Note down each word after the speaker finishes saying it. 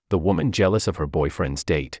The woman jealous of her boyfriend's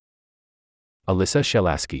date. Alyssa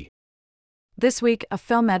Shelasky. This week, a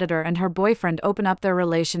film editor and her boyfriend open up their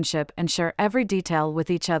relationship and share every detail with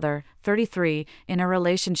each other. 33, in a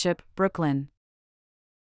relationship, Brooklyn.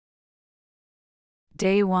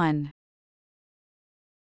 Day 1.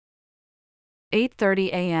 8:30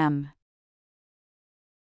 a.m.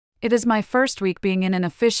 It is my first week being in an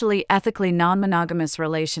officially ethically non-monogamous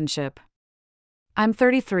relationship. I'm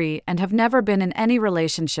 33 and have never been in any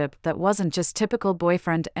relationship that wasn't just typical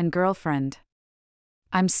boyfriend and girlfriend.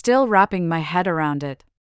 I'm still wrapping my head around it.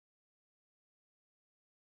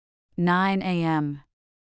 9 a.m.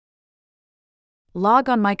 Log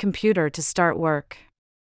on my computer to start work.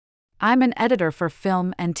 I'm an editor for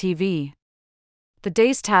film and TV. The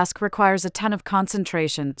day's task requires a ton of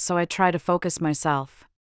concentration, so I try to focus myself.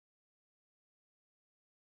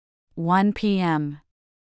 1 p.m.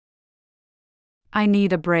 I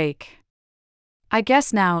need a break. I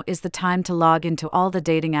guess now is the time to log into all the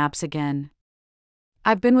dating apps again.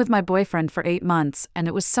 I've been with my boyfriend for 8 months, and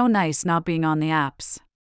it was so nice not being on the apps.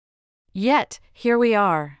 Yet, here we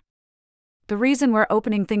are. The reason we're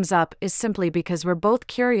opening things up is simply because we're both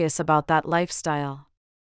curious about that lifestyle.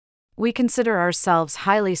 We consider ourselves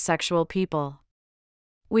highly sexual people.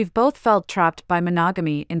 We've both felt trapped by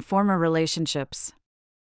monogamy in former relationships.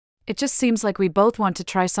 It just seems like we both want to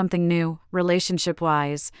try something new,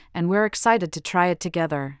 relationship-wise, and we're excited to try it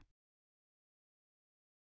together.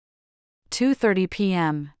 2:30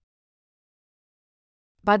 p.m.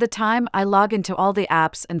 By the time I log into all the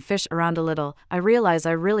apps and fish around a little, I realize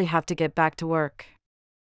I really have to get back to work.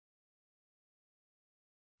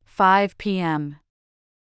 5 p.m.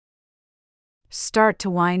 Start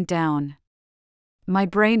to wind down. My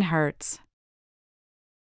brain hurts.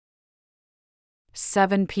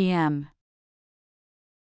 7 p.m.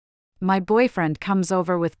 My boyfriend comes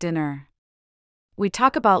over with dinner. We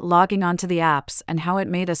talk about logging onto the apps and how it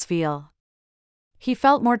made us feel. He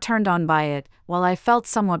felt more turned on by it, while I felt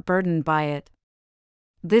somewhat burdened by it.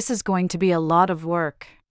 This is going to be a lot of work.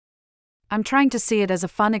 I'm trying to see it as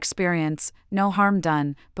a fun experience, no harm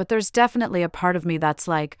done, but there's definitely a part of me that's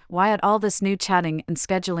like, why add all this new chatting and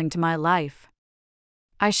scheduling to my life?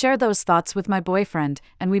 I share those thoughts with my boyfriend,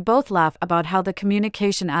 and we both laugh about how the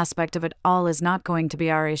communication aspect of it all is not going to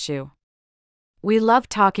be our issue. We love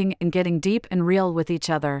talking and getting deep and real with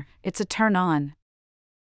each other, it's a turn on.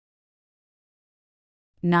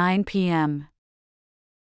 9 p.m.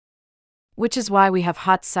 Which is why we have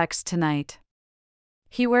hot sex tonight.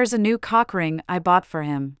 He wears a new cock ring I bought for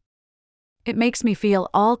him. It makes me feel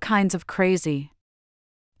all kinds of crazy.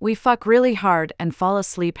 We fuck really hard and fall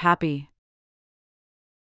asleep happy.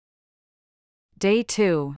 Day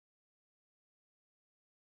 2.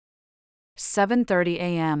 7:30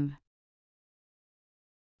 a.m.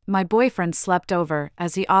 My boyfriend slept over,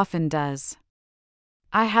 as he often does.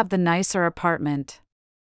 I have the nicer apartment.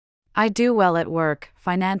 I do well at work,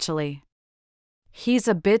 financially. He's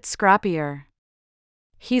a bit scrappier.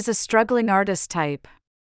 He's a struggling artist type.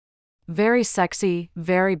 Very sexy,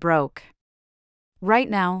 very broke. Right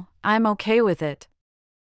now, I'm okay with it.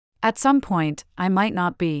 At some point, I might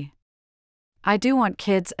not be. I do want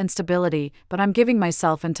kids and stability, but I'm giving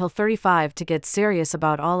myself until 35 to get serious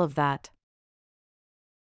about all of that.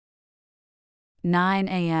 9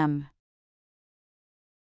 a.m.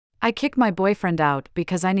 I kick my boyfriend out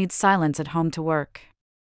because I need silence at home to work.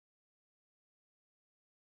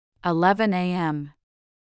 11 a.m.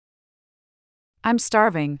 I'm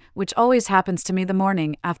starving, which always happens to me the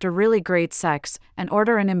morning after really great sex, and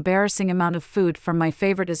order an embarrassing amount of food from my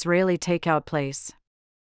favorite Israeli takeout place.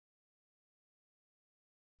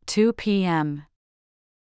 2 p.m.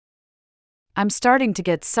 I'm starting to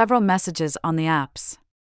get several messages on the apps.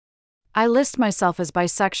 I list myself as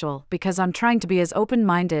bisexual because I'm trying to be as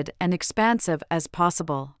open-minded and expansive as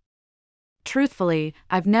possible. Truthfully,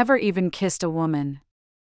 I've never even kissed a woman.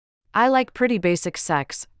 I like pretty basic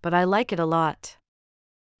sex, but I like it a lot.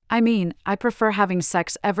 I mean, I prefer having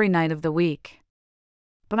sex every night of the week.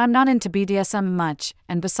 But I'm not into BDSM much,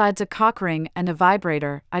 and besides a cock ring and a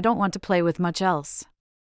vibrator, I don't want to play with much else.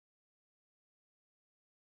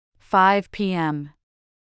 5 p.m.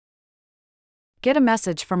 Get a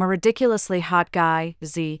message from a ridiculously hot guy,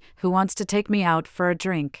 Z, who wants to take me out for a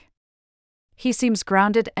drink. He seems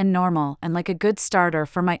grounded and normal and like a good starter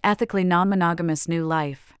for my ethically non-monogamous new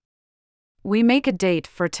life. We make a date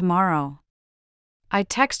for tomorrow. I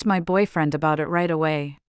text my boyfriend about it right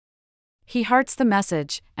away. He hearts the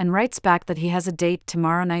message and writes back that he has a date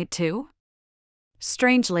tomorrow night too?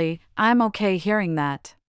 Strangely, I'm okay hearing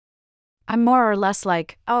that. I'm more or less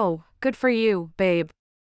like, oh, good for you, babe.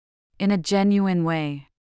 In a genuine way.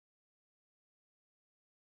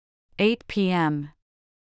 8 p.m.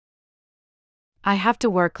 I have to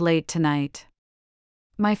work late tonight.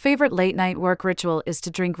 My favorite late-night work ritual is to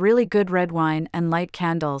drink really good red wine and light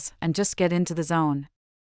candles and just get into the zone.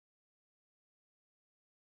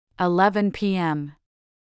 11 p.m.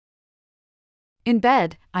 In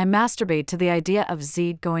bed, I masturbate to the idea of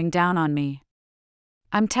Z going down on me.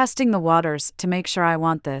 I'm testing the waters to make sure I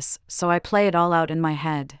want this, so I play it all out in my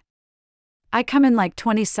head. I come in like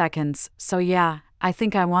 20 seconds, so yeah, I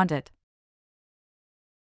think I want it.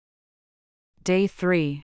 Day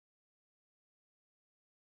 3.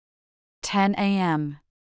 10 a.m.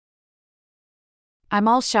 I'm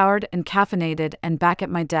all showered and caffeinated and back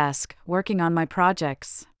at my desk, working on my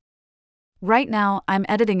projects. Right now, I'm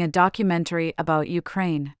editing a documentary about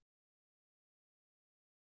Ukraine.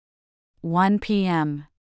 1 p.m.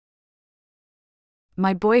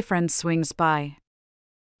 My boyfriend swings by.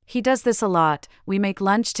 He does this a lot. We make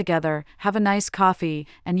lunch together, have a nice coffee,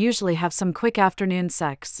 and usually have some quick afternoon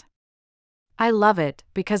sex. I love it,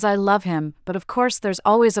 because I love him, but of course there's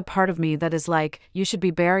always a part of me that is like, you should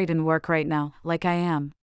be buried in work right now, like I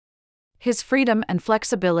am. His freedom and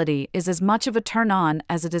flexibility is as much of a turn-on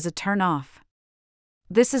as it is a turn-off.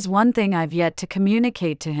 This is one thing I've yet to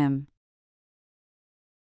communicate to him.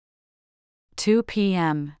 2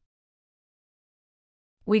 p.m.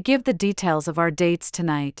 We give the details of our dates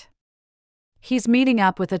tonight. He's meeting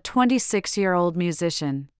up with a 26-year-old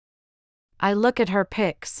musician. I look at her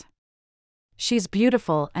pics. She's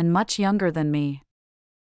beautiful and much younger than me.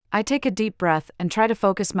 I take a deep breath and try to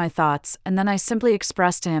focus my thoughts, and then I simply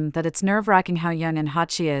express to him that it's nerve-wracking how young and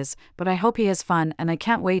hot she is, but I hope he has fun and I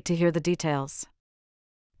can't wait to hear the details.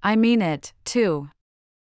 I mean it, too.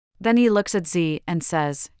 Then he looks at Z and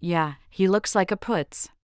says, yeah, he looks like a putz.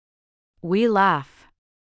 We laugh.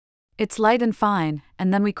 It's light and fine,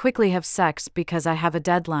 and then we quickly have sex because I have a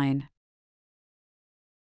deadline.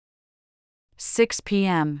 6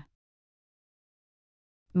 p.m.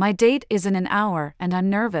 My date is in an hour and I'm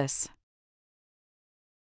nervous.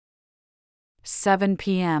 7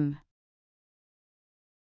 p.m.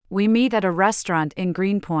 We meet at a restaurant in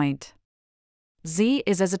Greenpoint. Z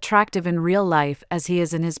is as attractive in real life as he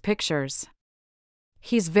is in his pictures.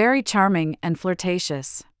 He's very charming and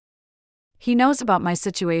flirtatious. He knows about my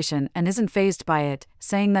situation and isn't fazed by it,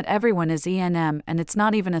 saying that everyone is ENM and it's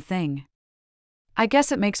not even a thing. I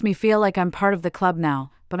guess it makes me feel like I'm part of the club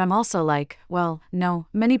now, but I'm also like, well, no,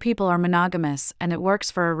 many people are monogamous and it works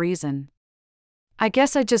for a reason. I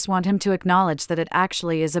guess I just want him to acknowledge that it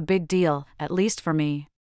actually is a big deal, at least for me.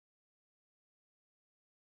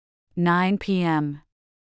 9 p.m.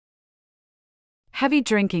 Heavy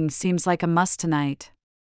drinking seems like a must tonight.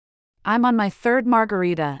 I'm on my third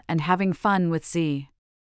margarita and having fun with Z.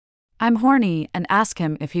 I'm horny and ask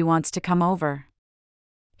him if he wants to come over.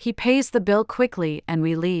 He pays the bill quickly and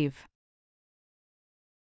we leave.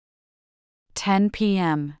 10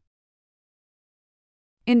 p.m.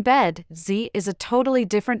 In bed, Z is a totally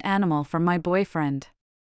different animal from my boyfriend.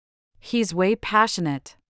 He's way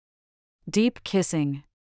passionate. Deep kissing.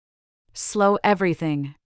 Slow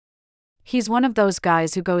everything. He's one of those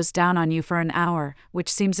guys who goes down on you for an hour,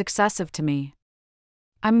 which seems excessive to me.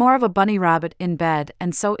 I'm more of a bunny rabbit in bed,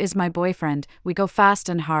 and so is my boyfriend. We go fast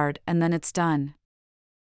and hard, and then it's done.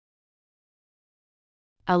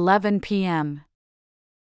 11 p.m.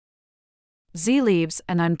 Z leaves,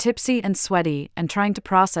 and I'm tipsy and sweaty and trying to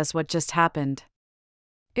process what just happened.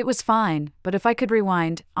 It was fine, but if I could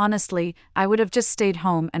rewind, honestly, I would have just stayed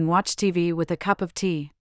home and watched TV with a cup of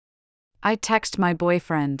tea. I text my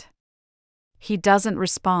boyfriend. He doesn't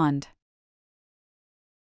respond.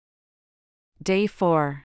 Day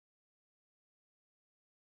 4.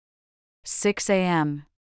 6 a.m.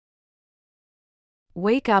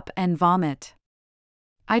 Wake up and vomit.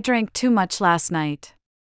 I drank too much last night.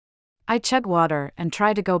 I chug water and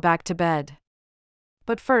try to go back to bed.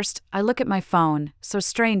 But first, I look at my phone, so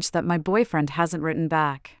strange that my boyfriend hasn't written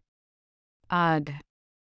back. Ugh.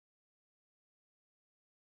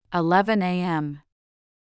 11 a.m.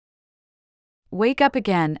 Wake up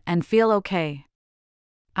again and feel okay.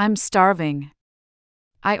 I'm starving.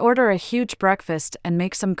 I order a huge breakfast and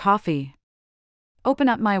make some coffee. Open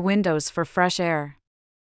up my windows for fresh air.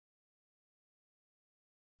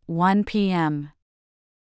 1 p.m.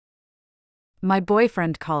 My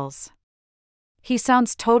boyfriend calls. He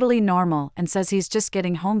sounds totally normal and says he's just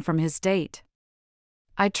getting home from his date.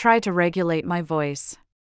 I try to regulate my voice.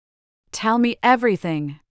 Tell me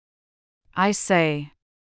everything. I say.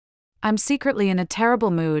 I'm secretly in a terrible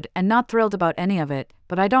mood and not thrilled about any of it,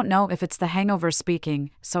 but I don't know if it's the hangover speaking,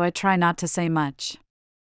 so I try not to say much.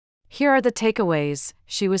 Here are the takeaways.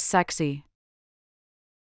 She was sexy.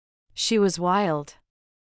 She was wild.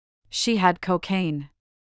 She had cocaine.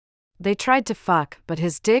 They tried to fuck, but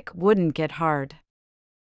his dick wouldn't get hard.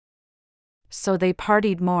 So they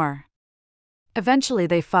partied more. Eventually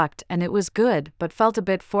they fucked and it was good, but felt a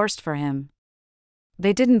bit forced for him.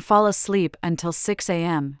 They didn't fall asleep until 6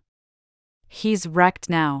 a.m. He's wrecked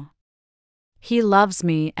now. He loves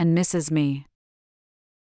me and misses me.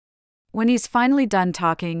 When he's finally done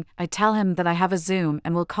talking, I tell him that I have a Zoom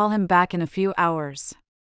and will call him back in a few hours.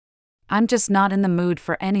 I'm just not in the mood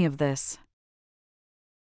for any of this.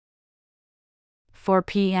 4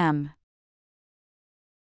 p.m.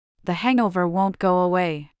 The hangover won't go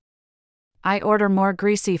away. I order more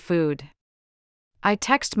greasy food. I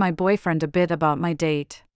text my boyfriend a bit about my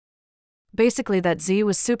date. Basically that Z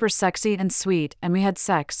was super sexy and sweet and we had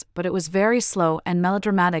sex, but it was very slow and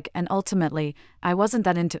melodramatic and ultimately, I wasn't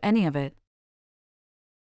that into any of it.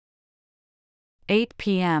 8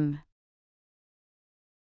 p.m.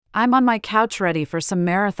 I'm on my couch ready for some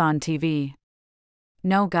marathon TV.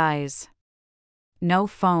 No guys. No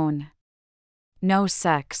phone. No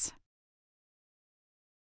sex.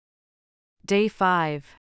 Day 5.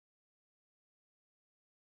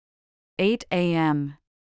 8 a.m.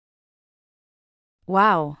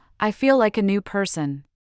 Wow, I feel like a new person.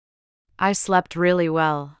 I slept really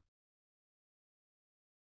well.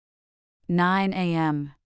 9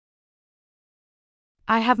 a.m.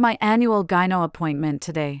 I have my annual gyno appointment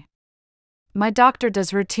today. My doctor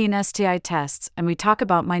does routine STI tests and we talk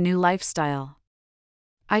about my new lifestyle.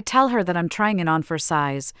 I tell her that I'm trying it on for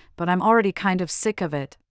size, but I'm already kind of sick of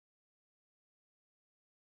it.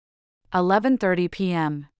 11:30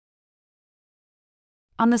 p.m.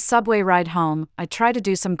 On the subway ride home, I try to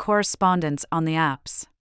do some correspondence on the apps.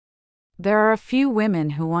 There are a few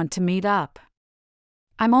women who want to meet up.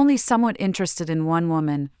 I'm only somewhat interested in one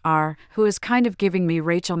woman, R, who is kind of giving me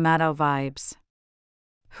Rachel Maddow vibes.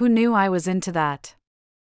 Who knew I was into that?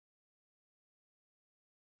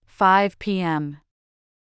 5 p.m.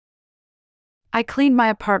 I cleaned my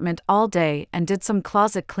apartment all day and did some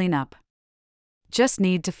closet cleanup. Just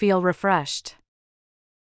need to feel refreshed.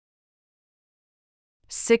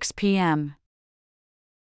 6 p.m.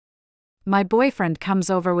 My boyfriend comes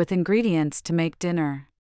over with ingredients to make dinner.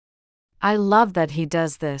 I love that he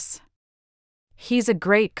does this. He's a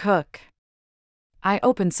great cook. I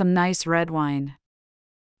open some nice red wine.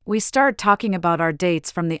 We start talking about our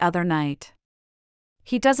dates from the other night.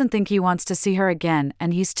 He doesn't think he wants to see her again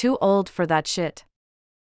and he's too old for that shit.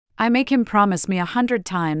 I make him promise me 100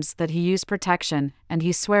 times that he used protection and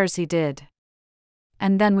he swears he did.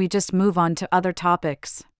 And then we just move on to other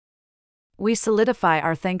topics. We solidify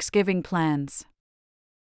our Thanksgiving plans.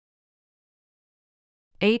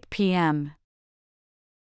 8 p.m.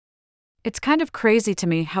 It's kind of crazy to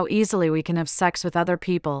me how easily we can have sex with other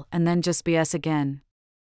people and then just BS again.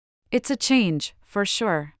 It's a change, for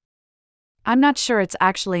sure. I'm not sure it's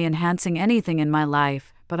actually enhancing anything in my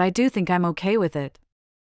life, but I do think I'm okay with it.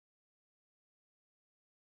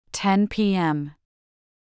 10 p.m.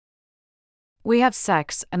 We have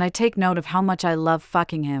sex and I take note of how much I love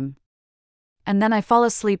fucking him. And then I fall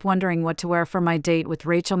asleep wondering what to wear for my date with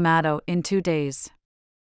Rachel Maddow in 2 days.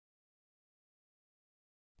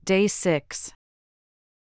 Day 6.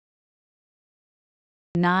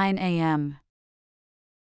 9 a.m.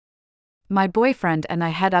 My boyfriend and I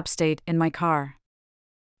head upstate in my car.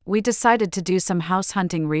 We decided to do some house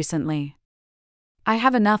hunting recently. I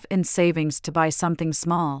have enough in savings to buy something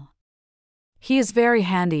small. He is very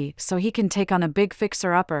handy, so he can take on a big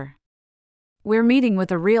fixer-upper. We're meeting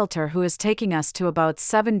with a realtor who is taking us to about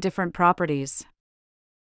 7 different properties.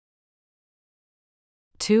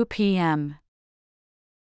 2 p.m.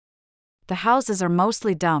 The houses are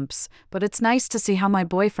mostly dumps, but it's nice to see how my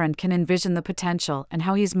boyfriend can envision the potential and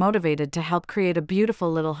how he's motivated to help create a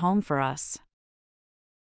beautiful little home for us.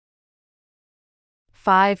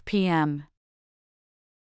 5 p.m.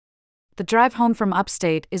 The drive home from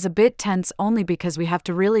upstate is a bit tense only because we have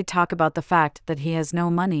to really talk about the fact that he has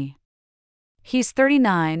no money. He's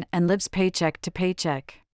 39 and lives paycheck to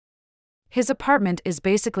paycheck. His apartment is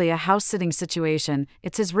basically a house-sitting situation.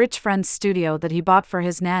 It's his rich friend's studio that he bought for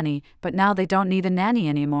his nanny, but now they don't need a nanny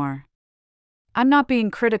anymore. I'm not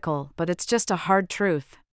being critical, but it's just a hard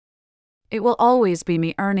truth. It will always be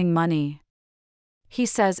me earning money. He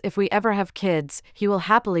says if we ever have kids, he will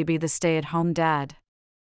happily be the stay-at-home dad.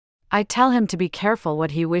 I tell him to be careful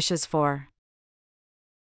what he wishes for.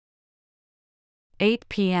 8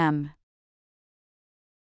 p.m.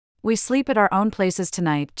 We sleep at our own places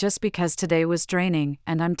tonight just because today was draining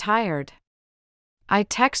and I'm tired. I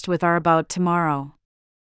text with R about tomorrow.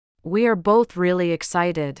 We are both really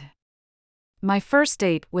excited. My first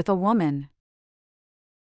date with a woman.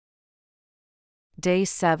 Day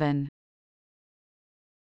 7.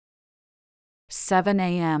 7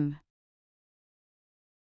 a.m.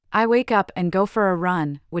 I wake up and go for a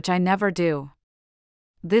run, which I never do.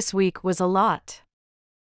 This week was a lot.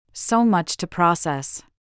 So much to process.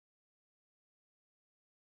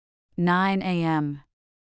 9 a.m.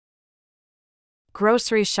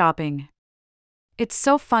 Grocery shopping. It's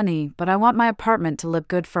so funny, but I want my apartment to look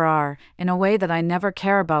good for R, in a way that I never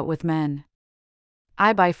care about with men.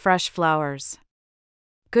 I buy fresh flowers.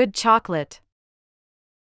 Good chocolate.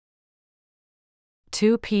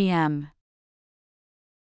 2 p.m.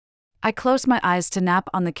 I close my eyes to nap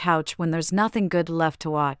on the couch when there's nothing good left to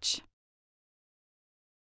watch.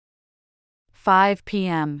 5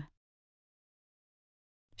 p.m.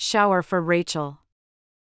 Shower for Rachel.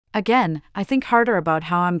 Again, I think harder about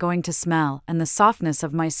how I'm going to smell and the softness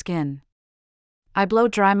of my skin. I blow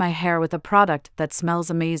dry my hair with a product that smells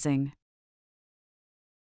amazing.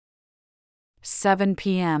 7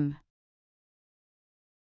 p.m.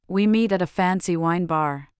 We meet at a fancy wine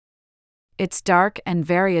bar. It's dark and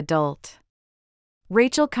very adult.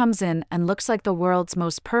 Rachel comes in and looks like the world's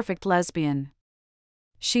most perfect lesbian.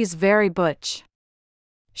 She's very butch.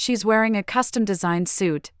 She's wearing a custom-designed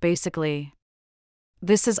suit, basically.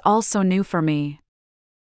 This is also new for me.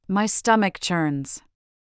 My stomach churns.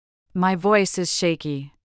 My voice is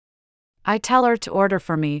shaky. I tell her to order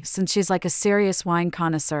for me since she's like a serious wine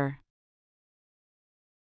connoisseur.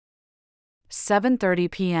 7:30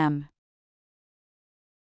 p.m.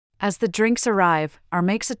 As the drinks arrive, R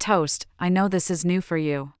makes a toast. I know this is new for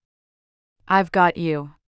you. I've got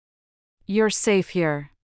you. You're safe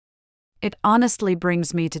here. It honestly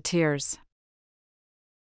brings me to tears.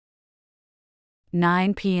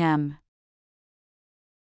 9 p.m.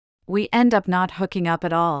 We end up not hooking up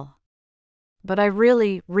at all. But I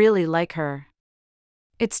really, really like her.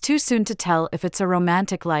 It's too soon to tell if it's a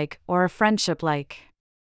romantic like or a friendship like.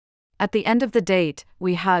 At the end of the date,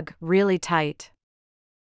 we hug really tight.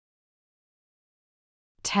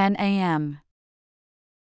 10 a.m.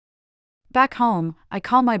 Back home, I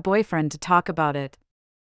call my boyfriend to talk about it.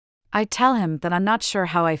 I tell him that I'm not sure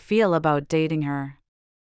how I feel about dating her.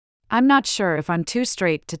 I'm not sure if I'm too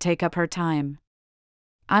straight to take up her time.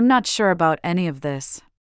 I'm not sure about any of this.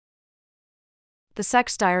 The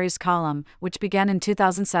Sex Diaries column, which began in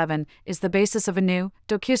 2007, is the basis of a new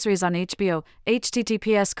docuseries on HBO,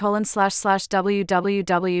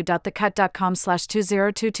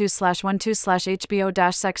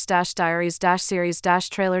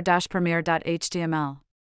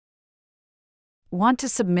 Want to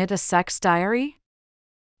submit a sex diary?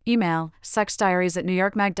 Email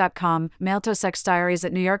sexdiaries@newyorkmag.com, mail to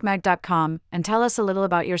sexdiaries@newyorkmag.com, and tell us a little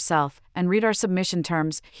about yourself, and read our submission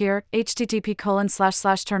terms here,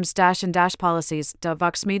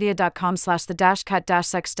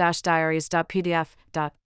 http://terms-and-policies.voxmedia.com/the-cut-sex-diaries.pdf.